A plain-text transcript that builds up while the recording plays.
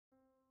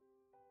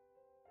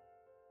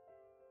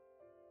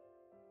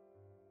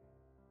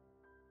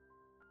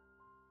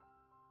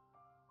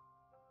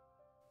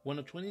One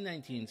of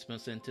 2019's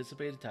most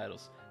anticipated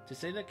titles, to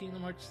say that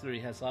Kingdom Hearts 3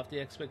 has lofty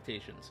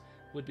expectations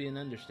would be an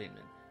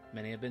understatement.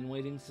 Many have been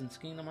waiting since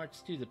Kingdom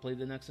Hearts 2 to play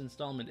the next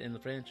installment in the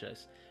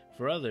franchise.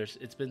 For others,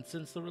 it's been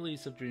since the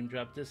release of Dream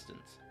Drop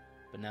Distance.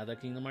 But now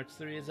that Kingdom Hearts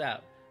 3 is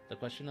out, the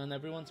question on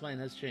everyone's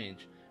mind has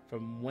changed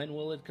from when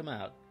will it come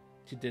out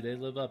to did it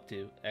live up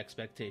to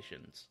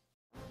expectations.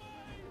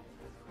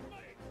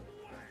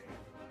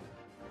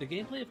 The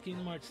gameplay of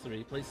Kingdom Hearts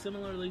 3 plays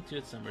similarly to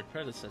its summered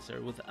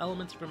predecessor, with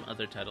elements from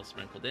other titles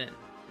sprinkled in.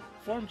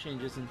 Form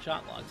changes and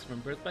shot locks from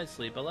Birth by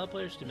Sleep allow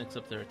players to mix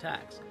up their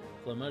attacks.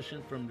 Flow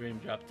motion from Dream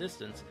Drop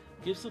Distance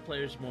gives the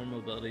players more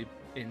mobility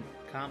in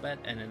combat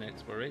and in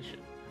exploration.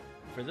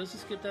 For those who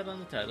skipped out on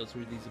the titles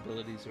where these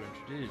abilities are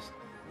introduced,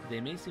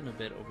 they may seem a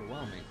bit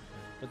overwhelming,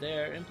 but they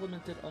are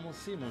implemented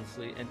almost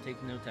seamlessly and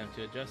take no time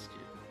to adjust to.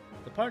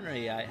 The partner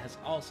AI has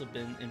also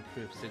been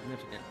improved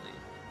significantly,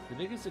 the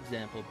biggest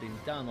example being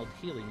Donald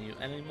healing you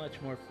at a much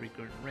more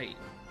frequent rate.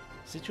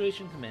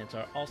 Situation commands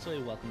are also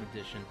a welcome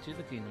addition to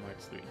the Kingdom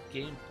Hearts 3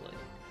 gameplay.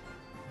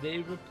 They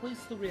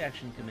replace the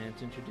reaction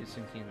commands introduced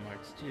in Kingdom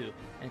Hearts 2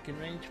 and can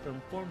range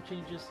from form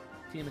changes,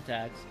 team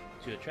attacks,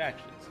 to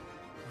attractions.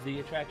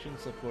 The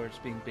attractions, of course,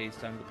 being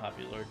based on the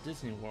popular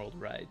Disney World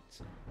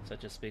rides,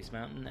 such as Space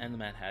Mountain and the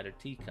Mad Hatter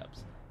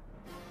Teacups.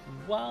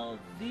 While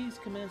these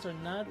commands are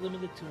not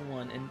limited to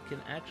one and can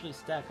actually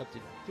stack up to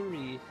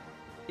 3,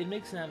 it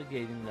makes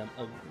navigating them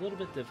a little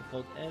bit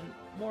difficult, and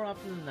more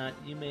often than not,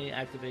 you may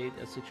activate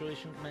a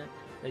situation command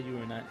that you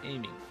are not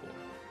aiming for.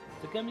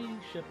 The Gummy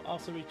ship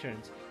also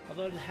returns,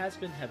 although it has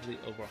been heavily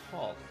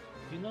overhauled.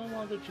 You no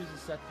longer choose a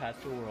set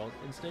path to a world,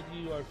 instead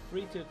you are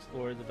free to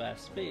explore the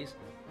vast space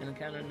and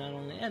encounter not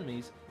only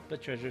enemies,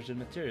 but treasures and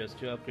materials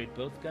to upgrade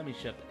both Gummy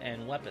ship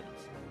and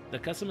weapons. The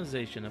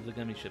customization of the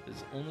Gummy ship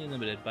is only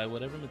limited by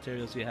whatever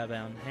materials you have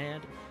on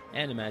hand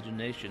and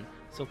imagination,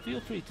 so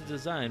feel free to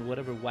design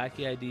whatever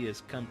wacky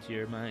ideas come to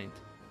your mind.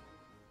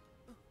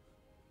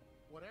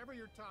 Whatever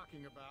you're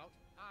talking about,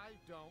 I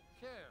don't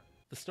care.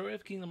 The story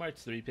of Kingdom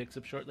Hearts 3 picks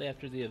up shortly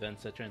after the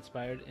events that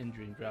transpired in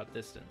Dream Drop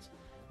Distance.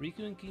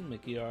 Riku and King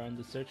Mickey are on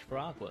the search for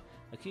Aqua,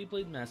 a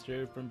Keyblade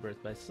master from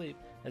Birth by Sleep,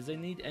 as they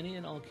need any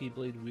and all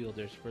Keyblade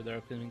wielders for their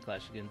upcoming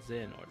clash against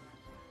Xehanort.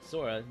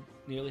 Sora,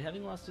 nearly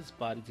having lost his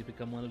body to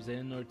become one of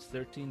Xehanort's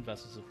 13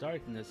 Vessels of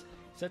Darkness,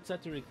 sets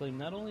out to reclaim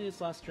not only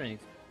his lost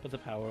strength, but the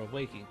power of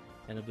waking,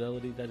 an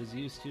ability that is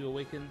used to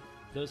awaken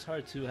those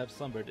hearts who have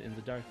slumbered in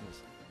the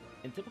darkness.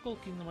 In typical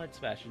Kingdom Hearts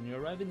fashion, you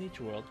arrive in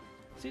each world,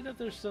 see that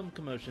there's some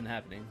commotion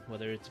happening,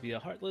 whether it's via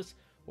Heartless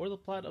or the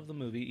plot of the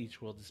movie each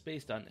world is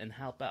based on, and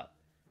help out.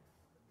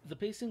 The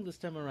pacing this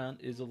time around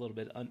is a little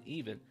bit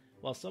uneven.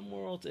 While some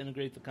worlds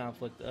integrate the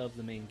conflict of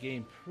the main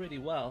game pretty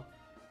well,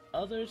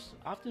 others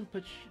often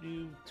push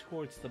you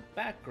towards the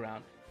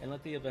background and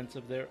let the events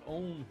of their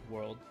own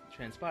world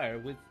transpire,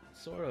 with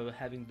Sora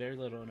having very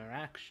little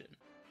interaction.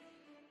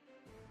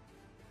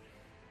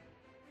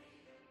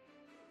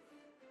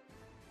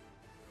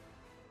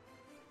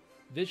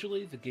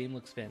 Visually, the game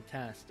looks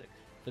fantastic.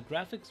 The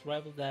graphics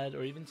rival that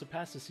or even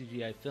surpass the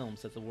CGI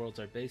films that the worlds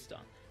are based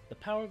on. The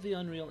power of the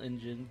Unreal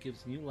Engine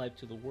gives new life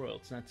to the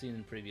worlds not seen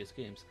in previous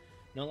games.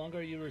 No longer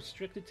are you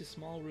restricted to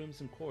small rooms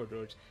and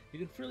corridors, you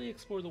can freely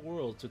explore the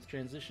worlds with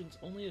transitions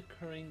only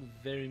occurring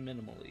very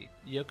minimally.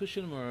 Yoko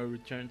Shinomura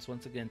returns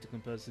once again to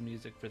compose the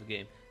music for the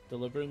game,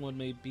 delivering what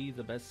may be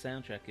the best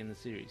soundtrack in the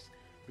series.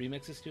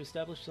 Remixes to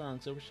established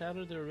songs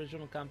overshadow their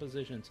original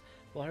compositions,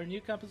 while her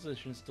new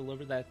compositions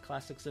deliver that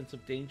classic sense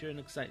of danger and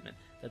excitement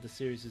that the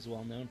series is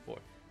well known for.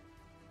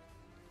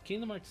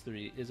 Kingdom Hearts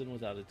 3 isn't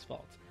without its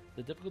faults.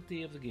 The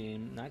difficulty of the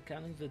game, not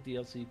counting the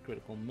DLC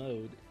critical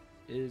mode,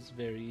 is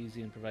very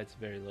easy and provides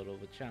very little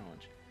of a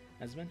challenge.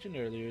 As mentioned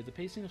earlier, the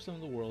pacing of some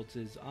of the worlds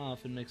is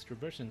off and makes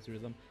traversing through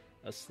them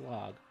a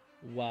slog.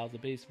 While the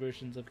base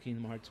versions of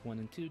Kingdom Hearts 1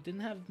 and 2 didn't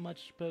have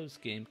much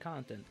post-game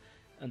content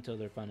until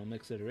their final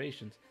mix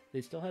iterations, they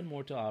still had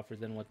more to offer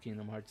than what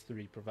Kingdom Hearts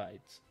 3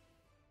 provides.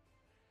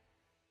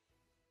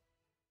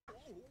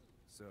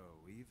 So,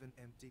 even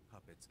empty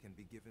puppets can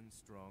be given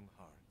strong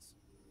hearts.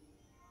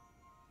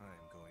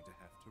 I'm going to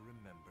have to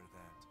remember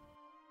that.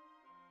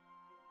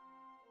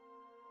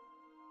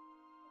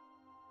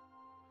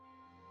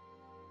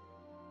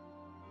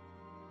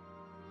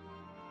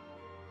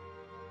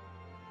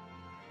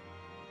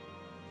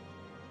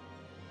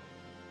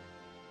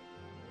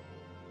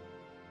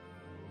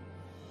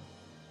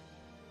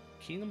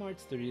 Kingdom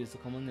Hearts 3 is the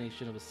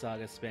culmination of a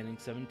saga spanning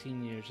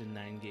 17 years and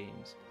 9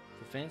 games.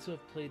 For fans who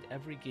have played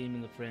every game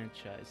in the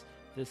franchise,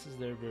 this is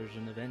their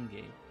version of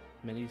Endgame.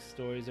 Many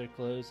stories are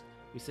closed,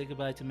 we say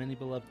goodbye to many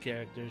beloved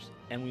characters,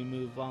 and we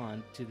move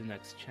on to the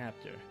next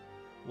chapter.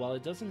 While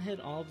it doesn't hit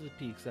all of the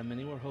peaks that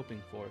many were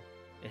hoping for,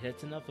 it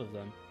hits enough of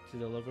them to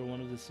deliver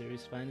one of the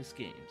series' finest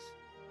games.